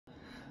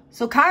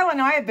So Kyle and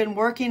I have been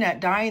working at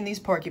dyeing these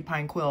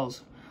porcupine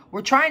quills.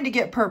 We're trying to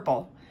get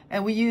purple,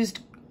 and we used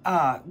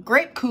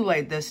grape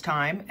Kool-Aid this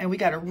time, and we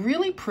got a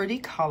really pretty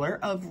color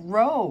of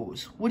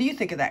rose. What do you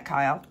think of that,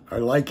 Kyle? I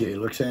like it. It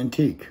looks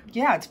antique.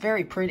 Yeah, it's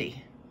very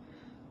pretty.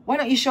 Why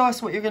don't you show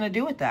us what you're going to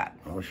do with that?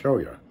 I'll show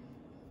you.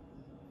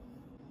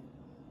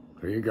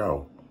 There you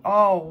go.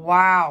 Oh,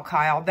 wow,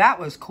 Kyle. That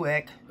was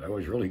quick. That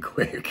was really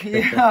quick.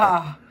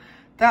 Yeah,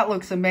 that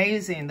looks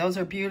amazing. Those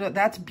are beautiful.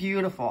 That's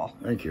beautiful.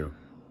 Thank you.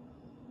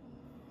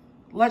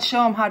 Let's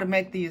show them how to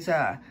make these,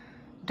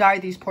 dye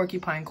these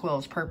porcupine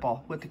quills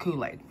purple with the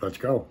Kool-Aid. Let's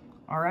go.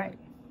 All right.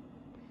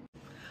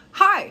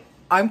 Hi,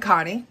 I'm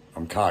Connie.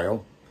 I'm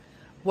Kyle.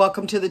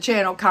 Welcome to the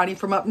channel, Connie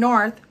from up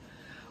north.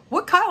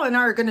 What Kyle and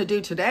I are going to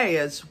do today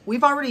is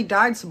we've already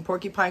dyed some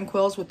porcupine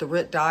quills with the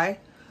RIT dye.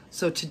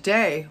 So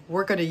today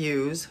we're going to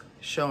use,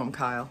 show them,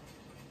 Kyle,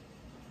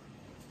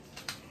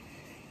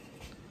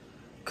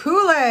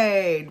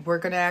 Kool-Aid. We're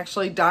going to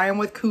actually dye them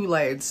with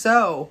Kool-Aid.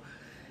 So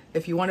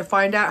if you want to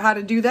find out how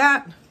to do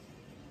that,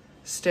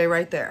 stay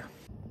right there.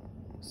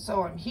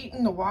 So I'm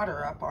heating the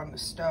water up on the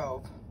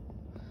stove.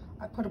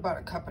 I put about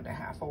 1.5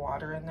 cups of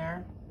water in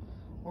there.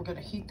 We're going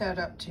to heat that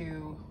up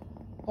to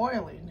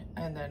boiling,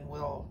 and then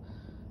we'll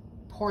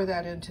pour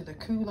that into the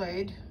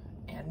Kool-Aid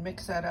and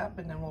mix that up,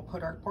 and then we'll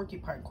put our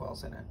porcupine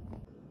quills in it.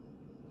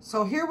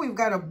 So here we've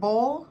got a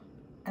bowl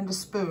and a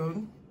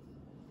spoon,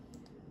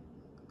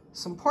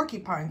 some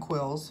porcupine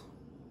quills,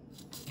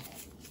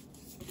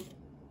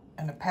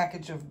 and a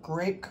package of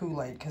grape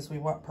Kool-Aid because we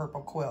want purple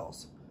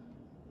quills.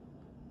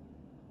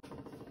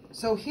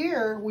 So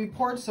here we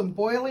poured some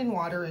boiling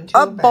water into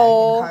a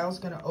bowl. And Kyle's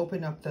going to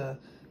open up the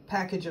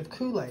package of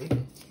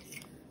Kool-Aid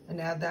and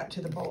add that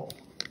to the bowl.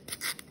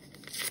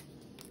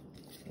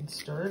 And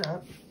stir it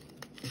up.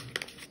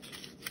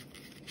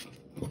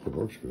 Hope it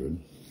looks good.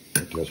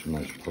 That's some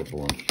nice purple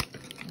ones.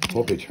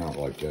 Hope they turn out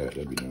like that.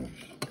 That'd be nice.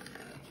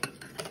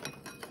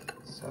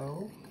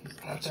 So he's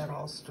got that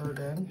all stirred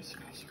in.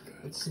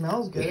 It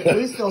smells good. At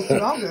least they'll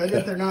smell good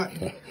if they're not.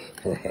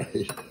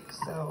 Right.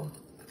 So,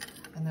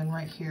 and then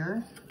right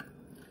here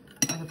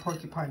are the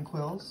porcupine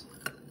quills.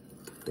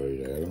 Ready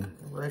to add them?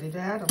 Ready to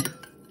add them.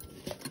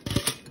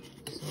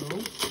 So,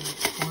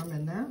 let's pour them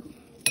in there.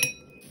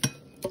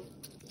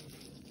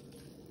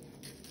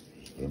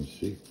 Let them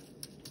see.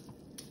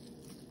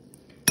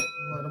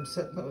 Let them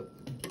sit in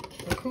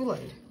the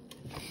Kool-Aid.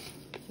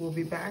 We'll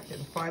be back in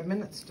 5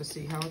 minutes to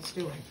see how it's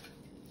doing.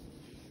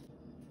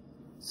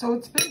 So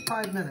it's been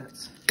 5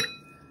 minutes,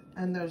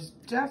 and there's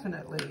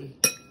definitely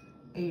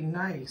a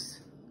nice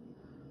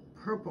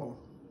purple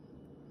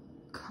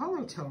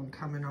color tone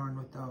coming on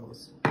with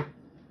those.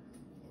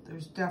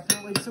 There's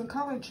definitely some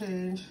color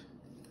change.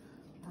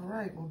 All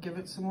right, we'll give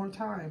it some more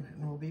time,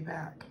 and we'll be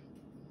back.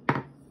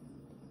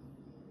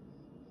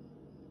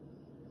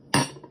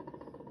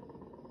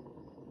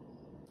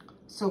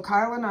 So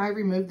Kyle and I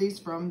removed these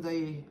from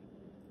the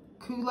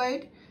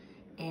Kool-Aid,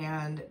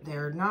 and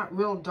they're not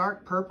real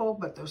dark purple,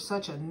 but they're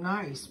such a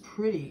nice,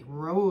 pretty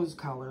rose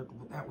color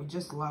that we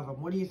just love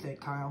them. What do you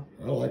think, Kyle?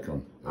 I like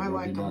them. I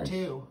like them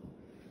too.